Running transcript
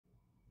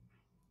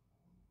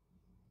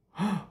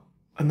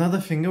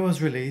Another finger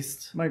was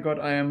released. My god,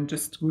 I am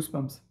just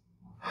goosebumps.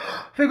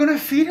 We're gonna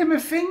feed him a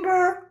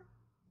finger!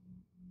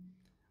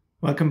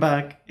 Welcome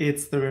back.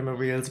 It's the Rimmer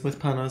Reels with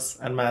Panos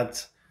and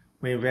Matt.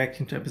 We're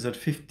reacting to episode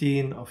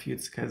 15 of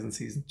Jujutsu Kaisen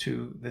Season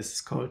 2. This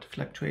is called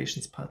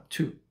Fluctuations Part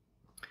 2.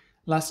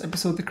 Last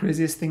episode, the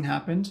craziest thing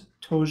happened.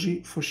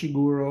 Toji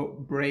Fushiguro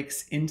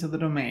breaks into the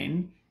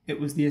domain. It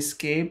was the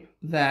escape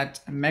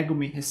that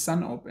Megumi, his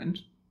son, opened.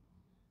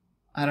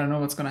 I don't know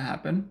what's gonna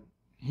happen.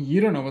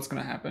 You don't know what's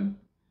gonna happen.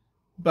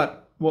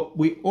 But what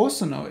we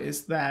also know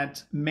is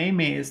that Mei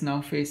Mei is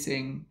now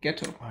facing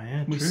Geto. Oh,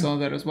 yeah, we true. saw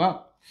that as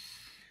well.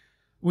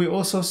 We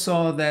also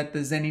saw that the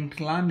Zenin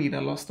clan leader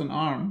lost an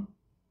arm.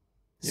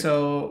 Yep.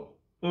 So,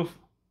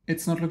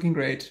 it's not looking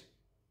great.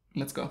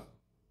 Let's go.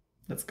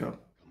 Let's go.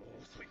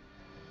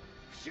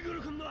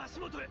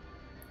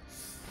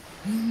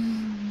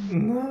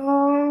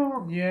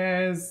 No!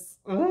 Yes.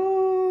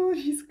 Oh,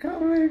 he's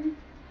coming.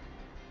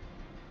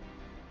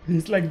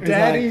 He's like,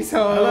 Daddy's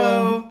home.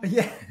 Hello.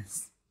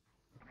 Yes.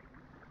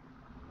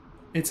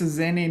 It's a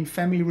Zenin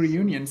family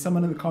reunion.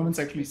 Someone in the comments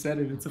actually said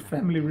it. It's a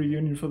family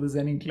reunion for the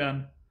Zenin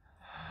clan.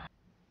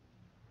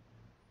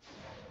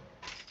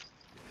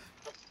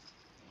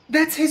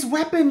 That's his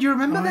weapon. You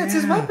remember that's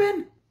his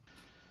weapon?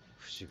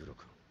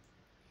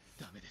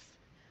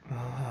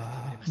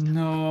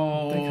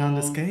 No. They can't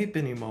escape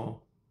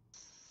anymore.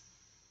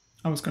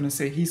 I was going to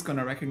say he's going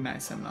to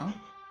recognize him now.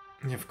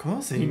 Yeah, of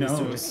course he knows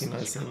to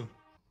recognize him.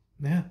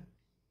 Yeah.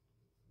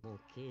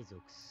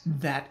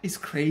 That is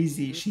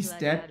crazy. She's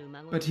dead,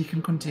 but he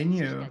can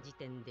continue.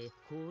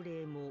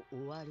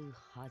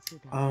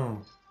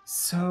 Oh.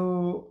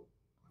 So...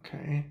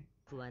 Okay.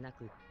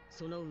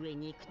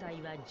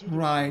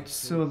 Right,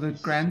 so the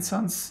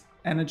grandson's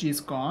energy is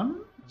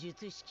gone?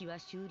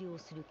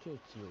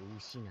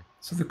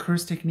 So the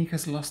curse technique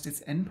has lost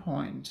its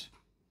endpoint.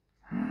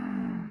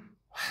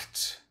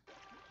 What?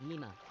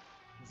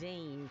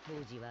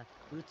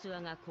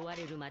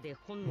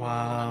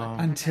 Wow.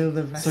 Until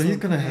the vessel So he's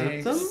gonna help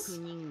breaks.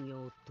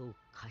 them?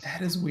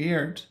 That is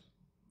weird.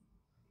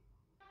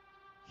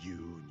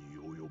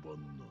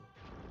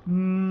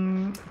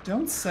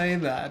 Don't say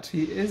that.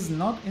 He is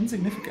not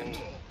insignificant.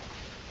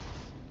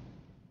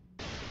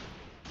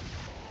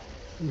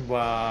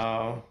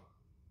 Wow.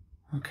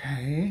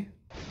 Okay.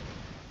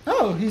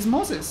 Oh, he's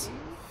Moses.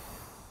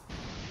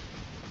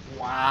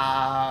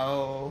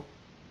 Wow.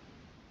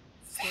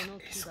 That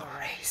is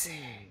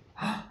crazy.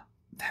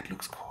 That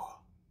looks cool.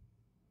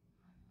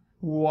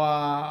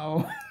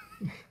 Wow.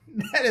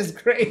 That is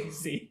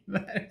crazy.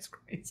 That is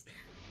crazy.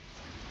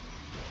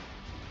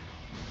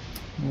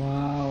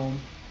 Wow.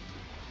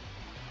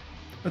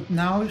 But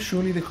now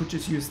surely they could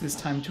just use this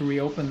time to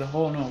reopen the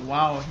hole. No,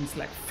 wow, he's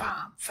like,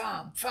 farm.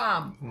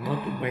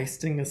 Not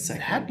wasting a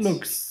second. That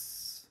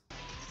looks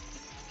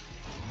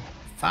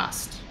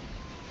fast.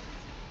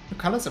 The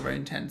colors are very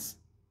intense.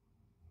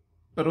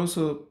 But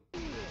also,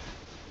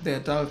 they're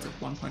dulled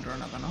at one point or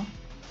another, no?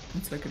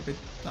 It's like a bit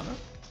duller.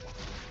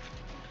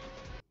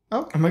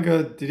 Oh my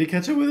god, did he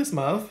catch it with his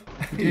mouth?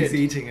 He's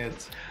eating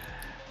it.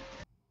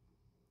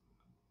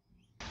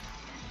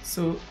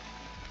 So,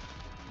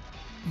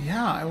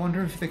 yeah, I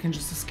wonder if they can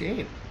just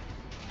escape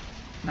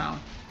now.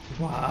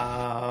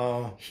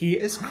 Wow. He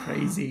is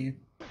crazy.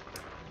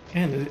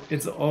 And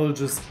it's all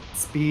just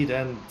speed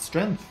and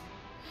strength.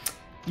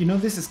 You know,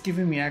 this is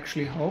giving me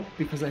actually hope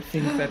because I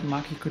think that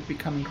Maki could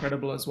become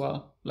incredible as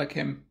well, like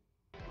him.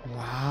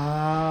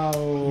 Wow.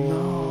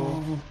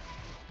 No.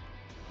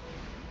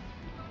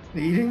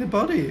 They're eating the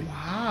body.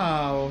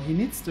 Wow. He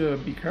needs to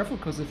be careful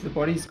because if the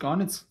body's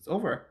gone, it's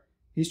over.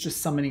 He's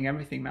just summoning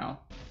everything now.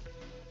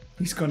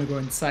 He's gonna go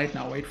inside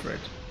now, wait for it.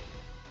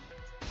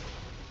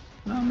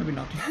 No, maybe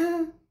not.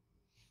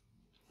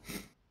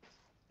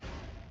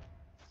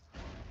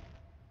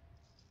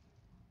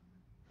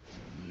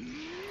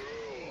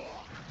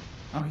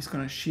 Oh, he's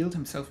gonna shield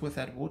himself with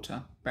that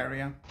water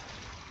barrier.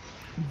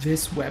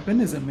 This weapon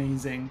is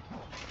amazing.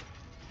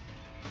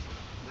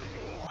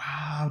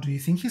 Wow, do you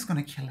think he's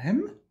gonna kill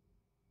him?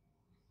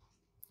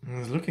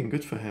 It's looking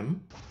good for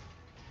him.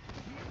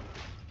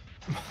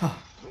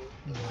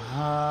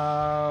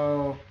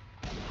 Wow.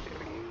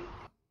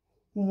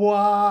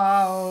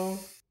 Wow.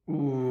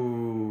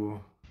 Ooh.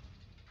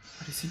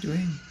 What is he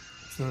doing?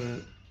 It's not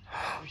a...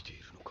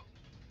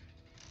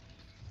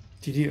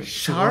 Did he...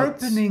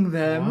 Sharpening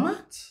them?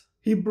 What?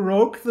 He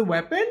broke the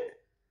weapon?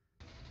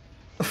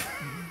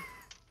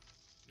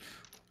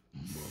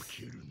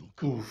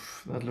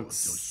 Oof, that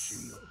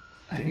looks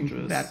I dangerous.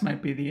 think that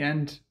might be the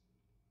end.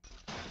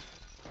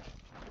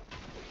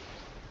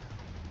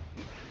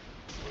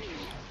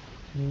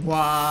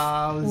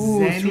 Wow, Ooh,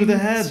 Zenin through the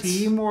head.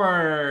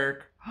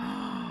 Teamwork.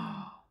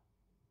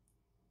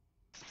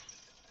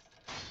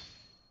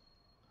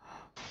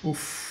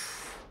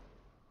 Oof.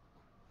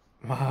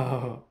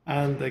 Wow.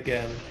 And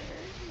again.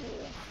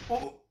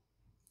 Oh.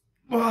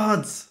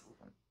 What?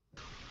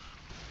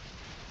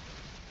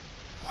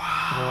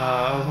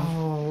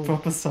 Wow.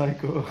 Proper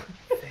psycho.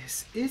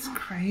 This is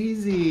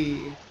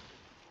crazy.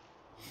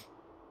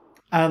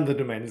 And the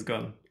domain is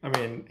gone. I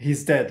mean,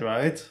 he's dead,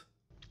 right?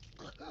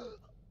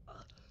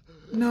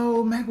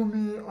 No,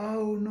 Megumi.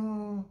 Oh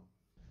no.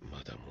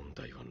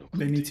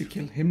 They need to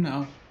kill him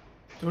now.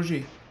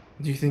 Toji.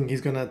 Do you think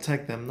he's gonna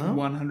attack them now?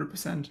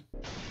 100%.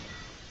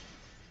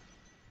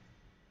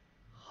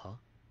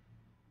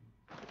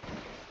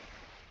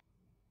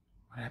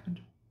 What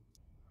happened?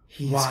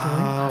 He's going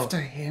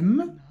after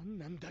him?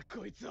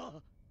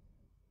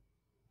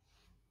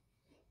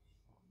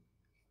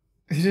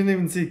 He didn't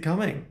even see it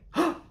coming.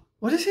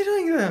 What is he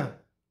doing there?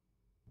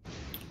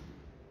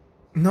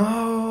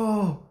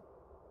 No!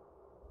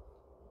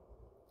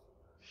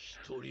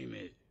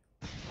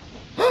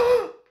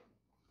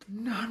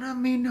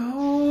 Nanami,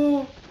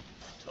 no!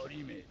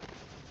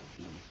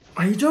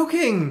 Are you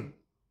joking?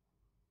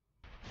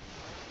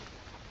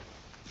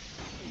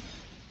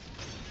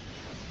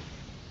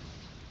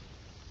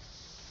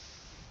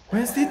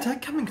 Where's the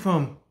attack coming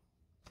from?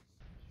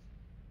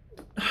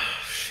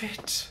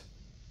 Shit.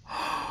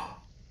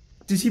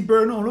 Did he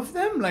burn all of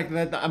them? Like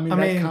that? I mean,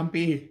 that can't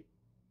be.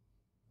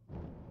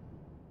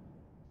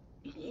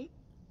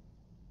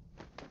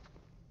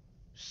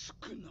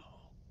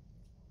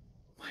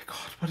 My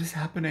God, what is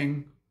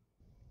happening?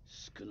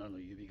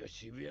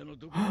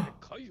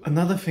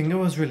 Another finger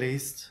was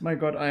released. My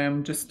God, I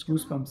am just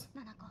goosebumps.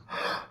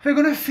 They're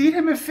gonna feed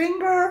him a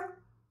finger?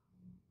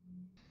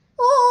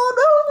 Oh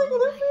no, they're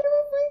gonna feed him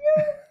a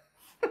finger!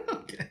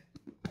 Okay.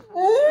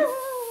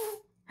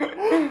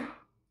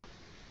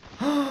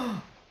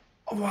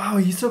 Wow,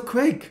 he's so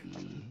quick.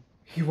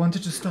 He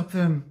wanted to stop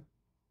them.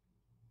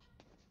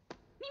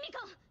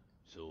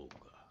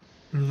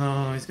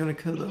 No, he's gonna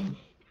kill them.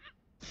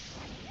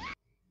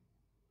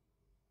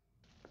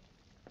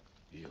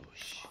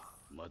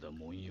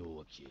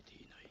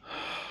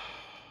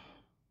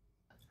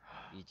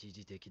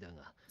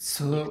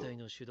 So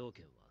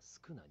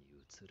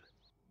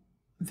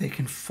they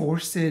can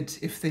force it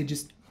if they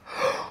just...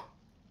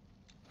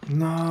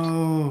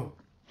 No.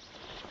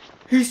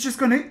 He's just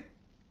gonna...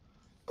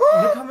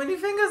 Look how many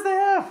fingers they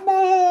have.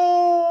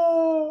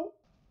 No!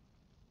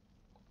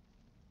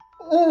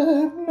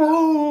 Oh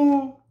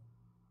no!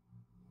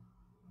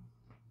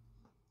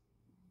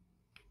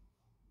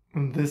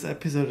 And this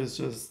episode is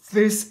just...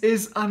 This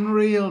is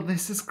unreal.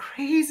 This is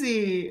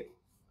crazy.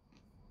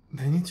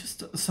 They need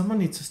to someone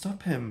needs to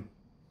stop him.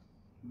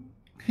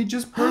 He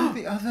just burned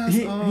the others.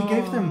 He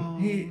gave them.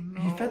 He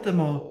fed them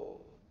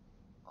all.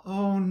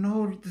 Oh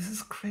no, this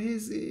is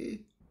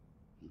crazy.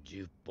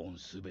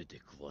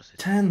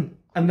 10.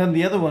 And then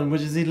the other one,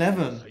 which is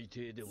 11.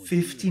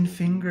 15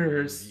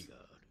 fingers.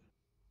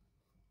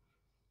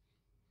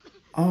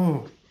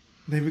 Oh,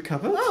 they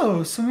recovered?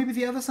 Oh, so maybe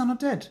the others are not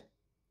dead.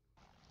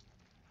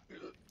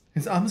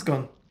 His arm's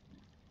gone.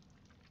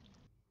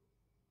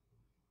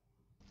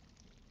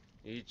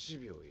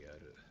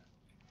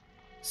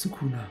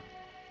 Sukuna.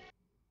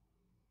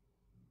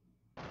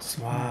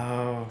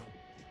 Wow.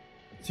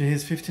 So he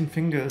has 15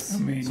 fingers. I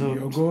mean, so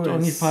Jogo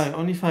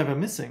only five are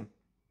missing.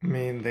 I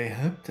mean, they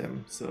helped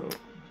him, so...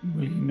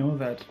 Will he know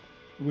that?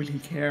 Will he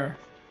care?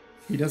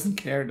 He doesn't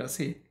care, does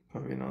he?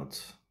 Probably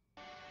not.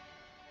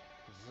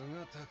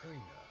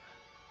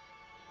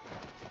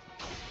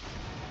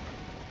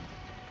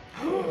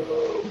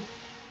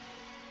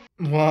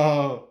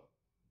 Wow.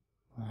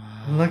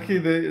 Lucky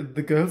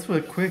the girls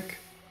were quick.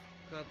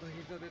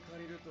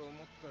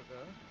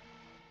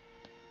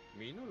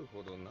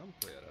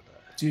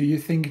 Do you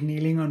think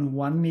kneeling on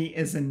one knee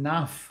is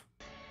enough?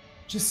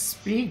 Just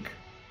speak.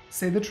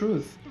 Say the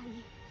truth.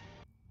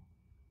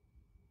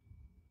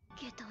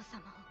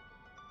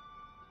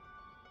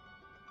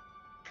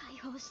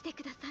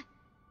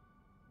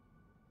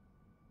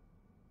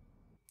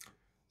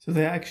 So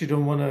they actually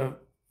don't want to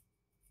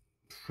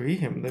free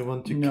him. They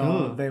want to kill.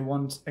 No, they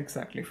want...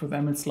 Exactly. For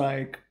them it's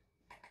like...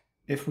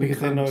 If we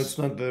because they know it's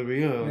not the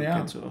real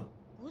Keto.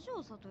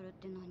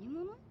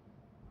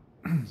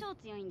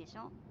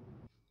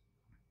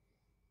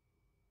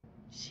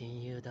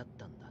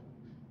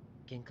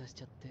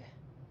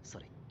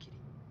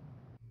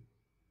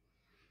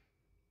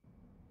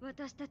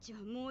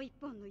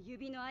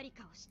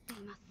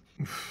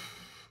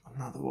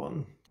 Another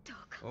one.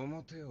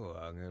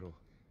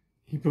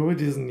 He probably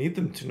doesn't need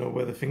them to know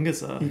where the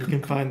fingers are. He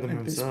can find them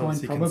himself.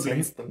 He can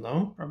sense them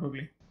now.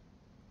 Probably.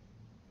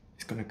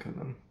 He's gonna kill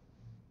them.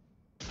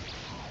 I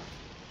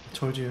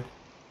told you.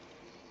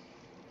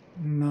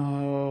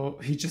 No,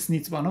 he just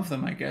needs one of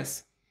them, I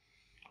guess.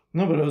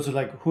 No, but also,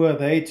 like, who are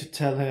they to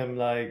tell him,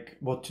 like,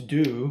 what to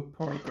do?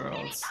 Poor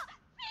girls.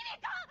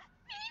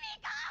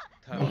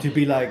 And to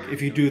be like,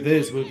 if you do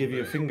this, we'll give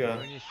you a finger.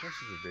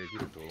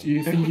 Do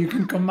you think you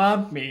can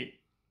command me?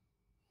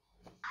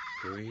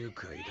 Oh,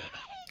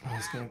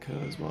 he's gonna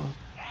kill as well.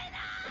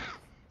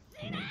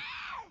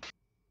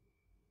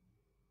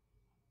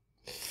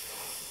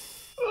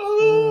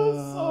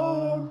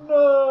 Oh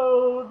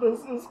no, this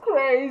is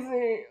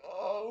crazy.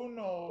 Oh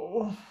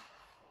no.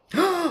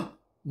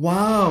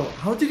 Wow,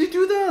 how did he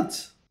do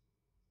that?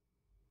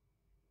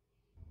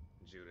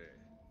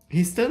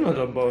 He's still not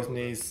on both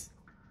knees.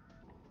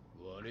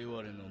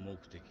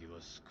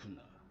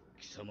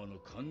 貴様の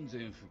完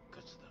全復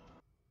活だ。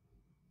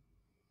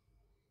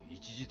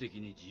一時的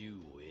に自由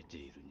を得て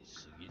いるに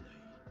過ぎない。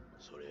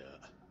それ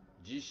は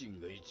自身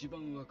が一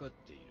番わかっ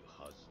ている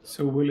はず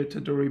だ。 So will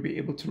Itadori be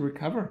able to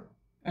recover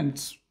and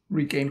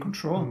regain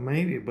control?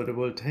 Maybe, but it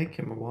will take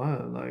him a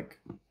while. Like,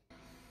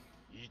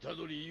 虎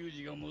杖裕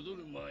二が戻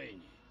る前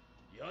に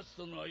奴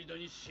との間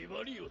に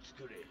縛りを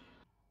作れ。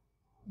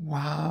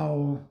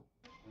 Wow.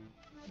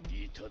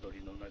 虎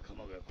杖の仲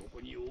間がここ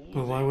に大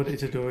but why would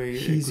Itadori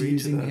He's agree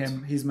to using that?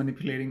 him. He's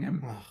manipulating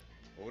him.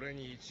 俺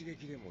に一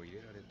撃でも入れ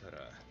られた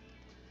ら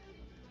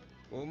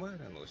お前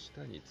らの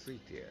下につい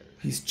てやる。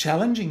 He's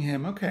challenging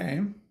him.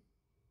 Okay.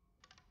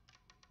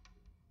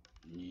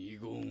 二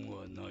言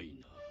はない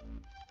な。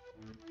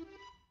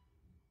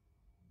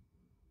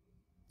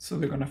 So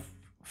they're gonna.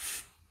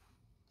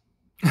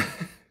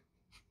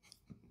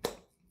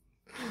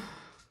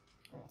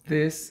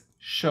 This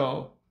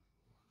show.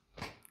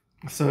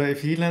 So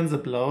if he lands a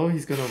blow,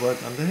 he's gonna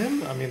work under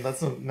him? I mean,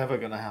 that's never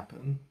gonna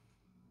happen.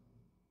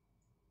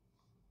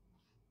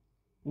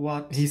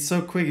 What? He's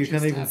so quick, you Just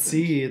can't even happened.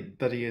 see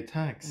that he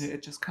attacks.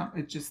 It just come.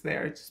 It's just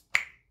there. It's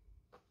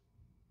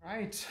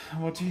right.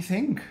 What do you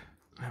think?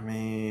 I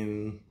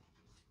mean,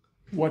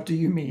 What do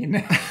you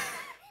mean?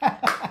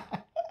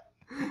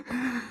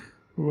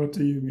 What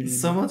do you mean?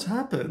 so much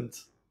happened.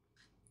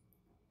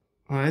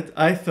 Right?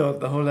 I thought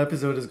the whole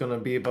episode is gonna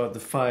be about the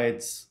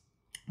fights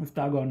With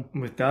Dagon.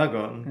 with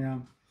Dagon. Yeah.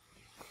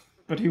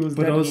 But he was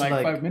But dead in also, like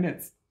like- 5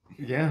 minutes.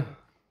 Yeah.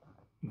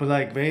 But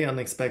like very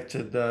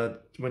unexpected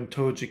that when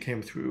Toji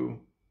came through,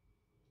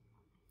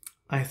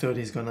 I thought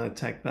he's gonna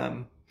attack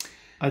them.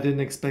 I didn't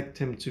expect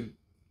him to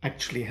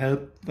actually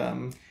help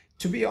them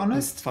To be and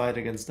honest, fight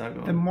against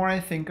Dagon. the more I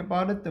think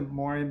about it, the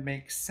more it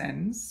makes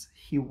sense.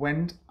 He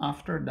went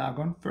after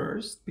Dagon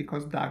first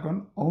because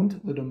Dagon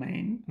owned the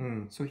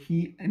domain. So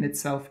he in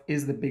itself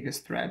is the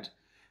biggest threat.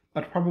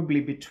 But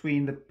probably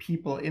between the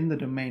people in the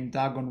domain,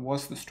 Dagon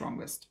was the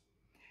strongest.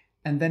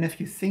 And then if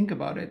you think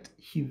about it,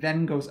 he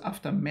then goes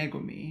after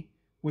Megumi,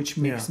 which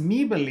makes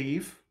me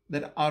believe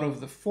that out of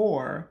the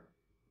 4,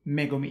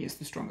 Megumi is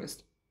the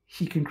strongest.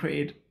 He can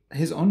create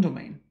his own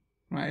domain,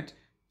 right?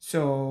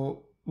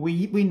 So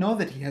we know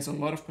that he has a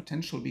lot of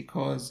potential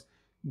because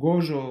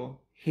Gojo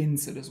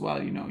hints it as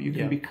well, you know. You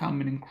can become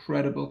an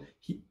incredible...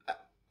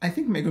 I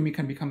think Megumi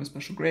can become a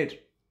special grade.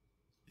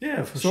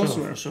 Yeah, for Sorcerer.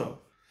 sure, for sure.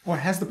 Or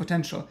has the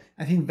potential.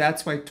 I think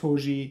that's why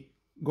Toji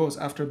goes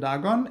after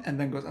Dagon and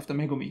then goes after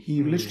Megumi.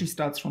 He literally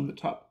starts from the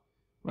top,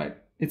 right?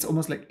 It's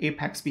almost like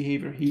Apex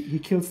behavior. He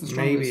kills the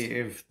strongest. Maybe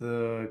if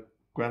the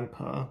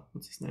grandpa,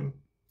 what's his name?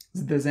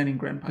 The Zenin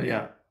grandpa.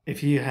 Yeah.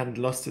 If he hadn't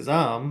lost his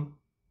arm,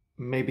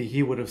 maybe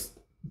he would have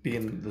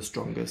been the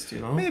strongest, you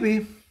know?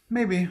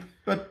 Maybe.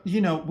 But,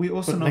 you know, we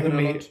also But know that a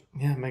Megumi,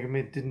 lot...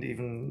 Megumi didn't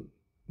even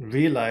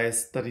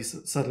realize that he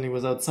suddenly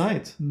was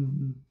outside.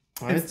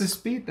 Right? It's the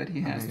speed that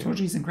he has.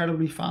 Toji's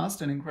incredibly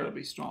fast and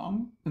incredibly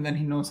strong, and then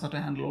he knows how to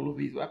handle all of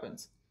these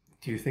weapons.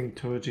 Do you think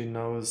Toji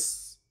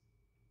knows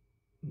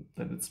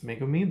that it's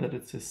Megumi, that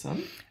it's his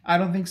son? I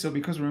don't think so,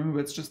 because remember,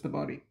 it's just the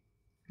body.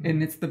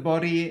 And it's the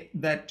body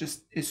that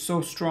just is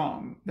so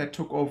strong that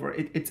took over.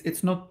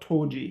 It's not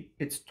Toji,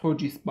 it's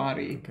Toji's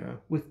body.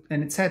 Okay.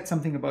 And it said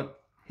something about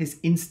his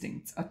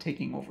instincts are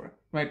taking over,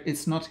 right?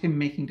 It's not him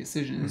making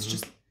decisions. It's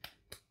just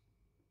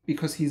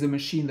because he's a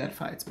machine that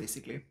fights,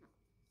 basically.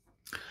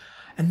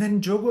 And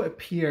then Jogo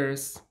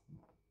appears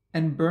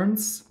and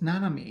burns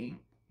Nanami,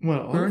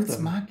 Well, all burns of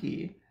them.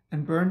 Maki,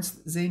 and burns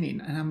Zenin.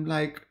 And I'm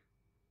like,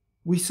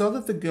 we saw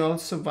that the girl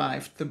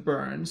survived the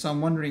burn, so I'm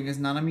wondering, is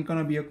Nanami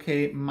gonna be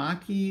okay?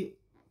 Maki,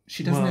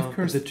 she doesn't have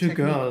curse the two technique.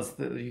 girls,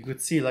 you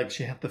could see like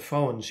she had the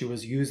phone. She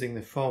was using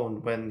the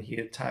phone when he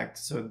attacked,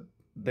 so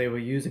they were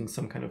using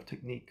some kind of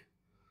technique.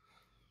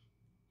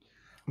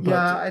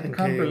 Yeah, I can't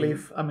okay,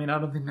 believe. I mean, I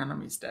don't think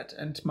Nanami's dead,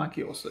 and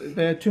Maki also.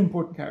 They're two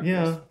important characters.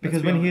 Yeah, let's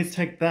because be when he honest.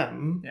 attacked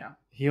them, Yeah.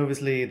 he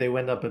obviously they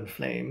went up in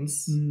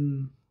flames.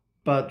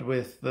 But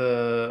with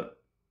the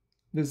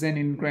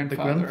Zenin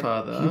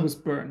grandfather, he was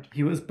burned.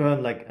 he was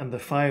burned like, and the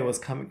fire was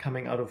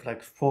coming out of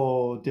like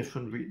 4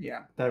 different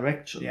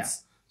directions. Yeah.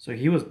 So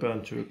he was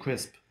burned to a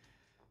crisp.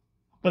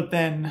 But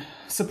then,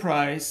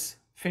 surprise,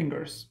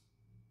 fingers.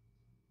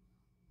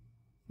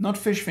 Not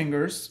fish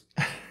fingers,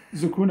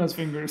 Sukuna's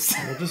fingers.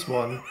 Not just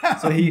one.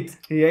 So he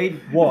ate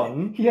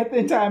one, He had the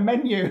entire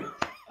menu.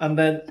 and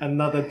then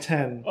another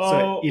 10. Oh,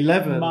 so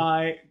 11.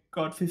 my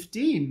God,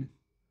 15.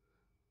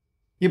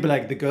 Yeah, but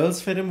like the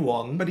girls fed him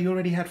one. But he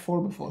already had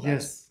 4 before that.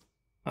 yes.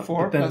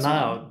 4 but then plus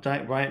now,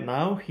 right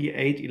now, he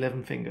ate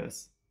 11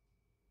 fingers.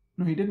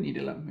 No, he didn't eat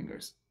 11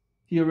 fingers.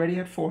 He already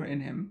had 4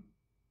 in him.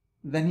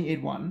 Then he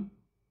ate 1.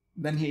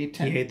 Then he ate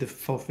 10. He ate the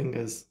 4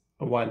 fingers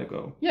a while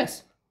ago.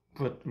 Yes.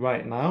 But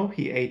right now,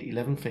 he ate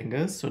 11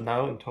 fingers. So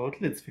now in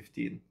total, it's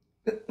 15.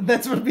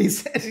 That's what we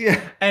said.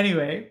 Yeah.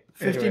 Anyway,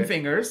 15 Anyway.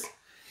 fingers.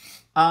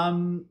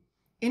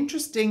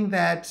 Interesting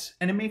that,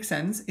 and it makes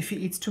sense, if he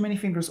eats too many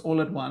fingers all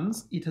at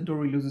once,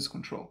 Itadori loses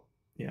control.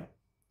 Yeah.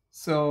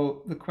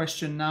 So the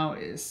question now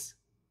is,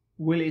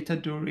 will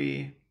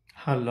Itadori,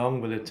 How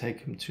long will it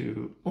take him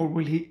to... or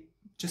will he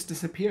just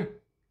disappear?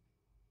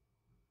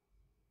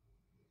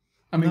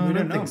 I mean, No, we I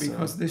don't don't know think so.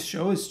 because this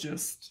show is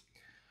just...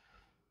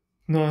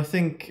 No, I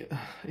think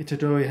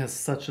Itadori has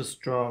such a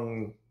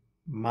strong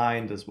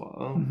mind as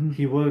well.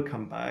 He will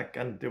come back,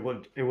 and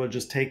it will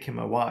just take him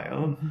a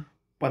while.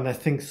 But I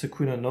think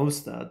Sukuna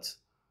knows that,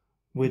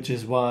 which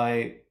is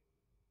why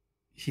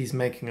he's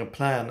making a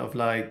plan of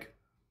like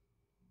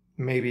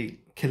maybe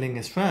killing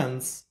his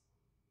friends,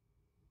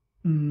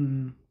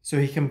 so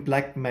he can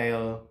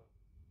blackmail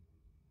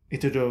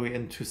Itadori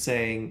into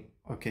saying,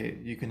 "Okay,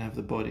 you can have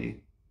the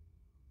body.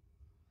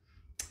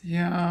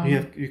 Yeah.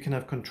 You can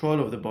have control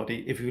of the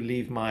body if you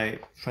leave my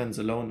friends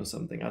alone or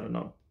something." I don't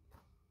know.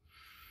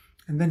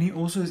 And then he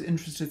also is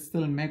interested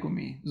still in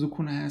Megumi.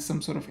 Sukuna has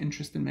some sort of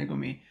interest in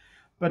Megumi.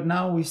 But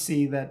now we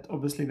see that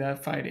obviously they're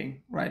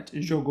fighting, right?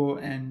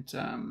 Jogo and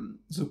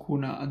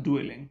Sukuna are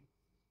dueling.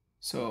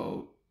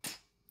 So,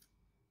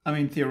 I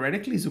mean,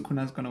 theoretically,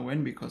 Sukuna is going to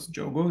win because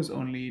Jogo is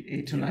only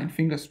 8 to 9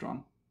 fingers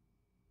strong.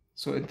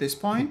 So at this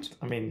point...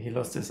 I mean, he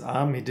lost his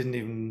arm. He didn't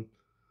even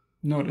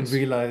notice.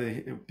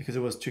 Realize because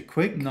it was too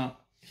quick. No.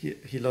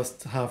 He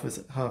lost half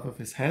of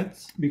his head.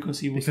 Because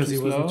he was too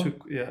slow.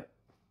 Wasn't too... Yeah.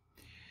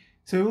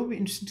 So it will be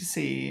interesting to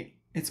see.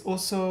 It's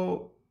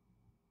also...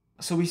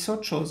 So we saw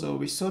Chozo,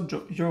 we saw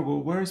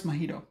Jogo. Where is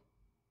Mahito?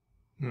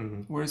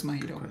 Where is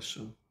Mahito? Good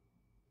question.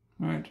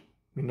 Right.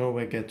 We know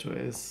where Geto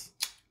is.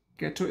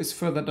 Geto is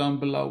further down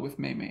below with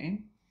Mei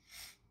Mei.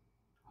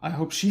 I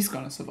hope she's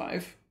gonna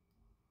survive.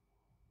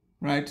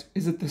 Right?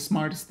 Is it the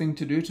smartest thing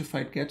to do to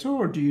fight Geto,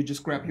 or do you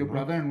just grab your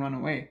brother and run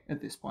away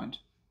at this point?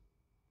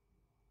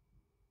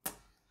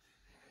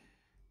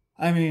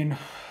 I mean,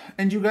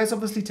 and you guys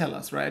obviously tell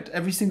us, right?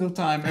 Every single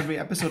time, every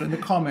episode in the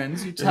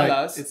comments, you tell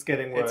us it's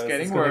getting worse. It's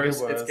getting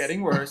worse. It's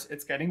getting worse.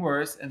 It's getting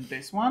worse. And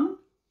this one,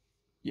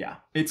 yeah,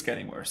 it's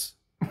getting worse.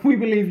 We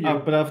believe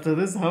you. But after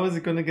this, how is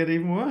it going to get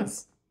even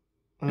worse?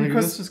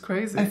 Because that's just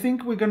crazy. I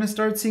think we're going to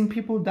start seeing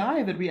people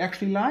die that we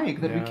actually like,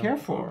 that we care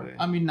for. Probably.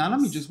 I mean,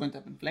 Nanami just went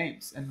up in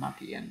flames, and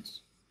Maki, and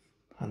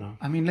I know.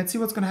 I mean, let's see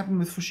what's going to happen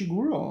with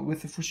Fushiguro,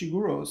 with the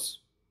Fushiguros.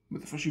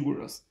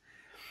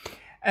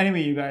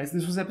 Anyway, you guys,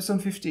 this was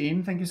episode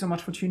 15. Thank you so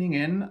much for tuning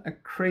in. A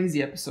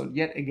crazy episode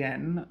yet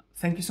again.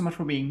 Thank you so much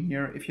for being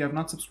here. If you have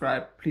not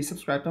subscribed, please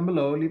subscribe down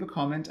below. Leave a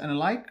comment and a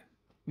like.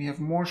 We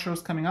have more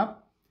shows coming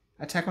up.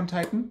 Attack on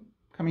Titan,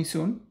 coming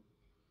soon.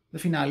 The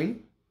finale.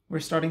 We're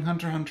starting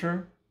Hunter x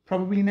Hunter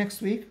probably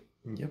next week.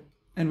 Yep.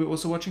 And we're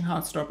also watching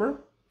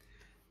Heartstopper.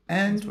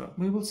 And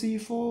we will see you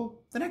for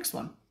the next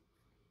one.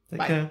 Take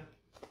Bye. care.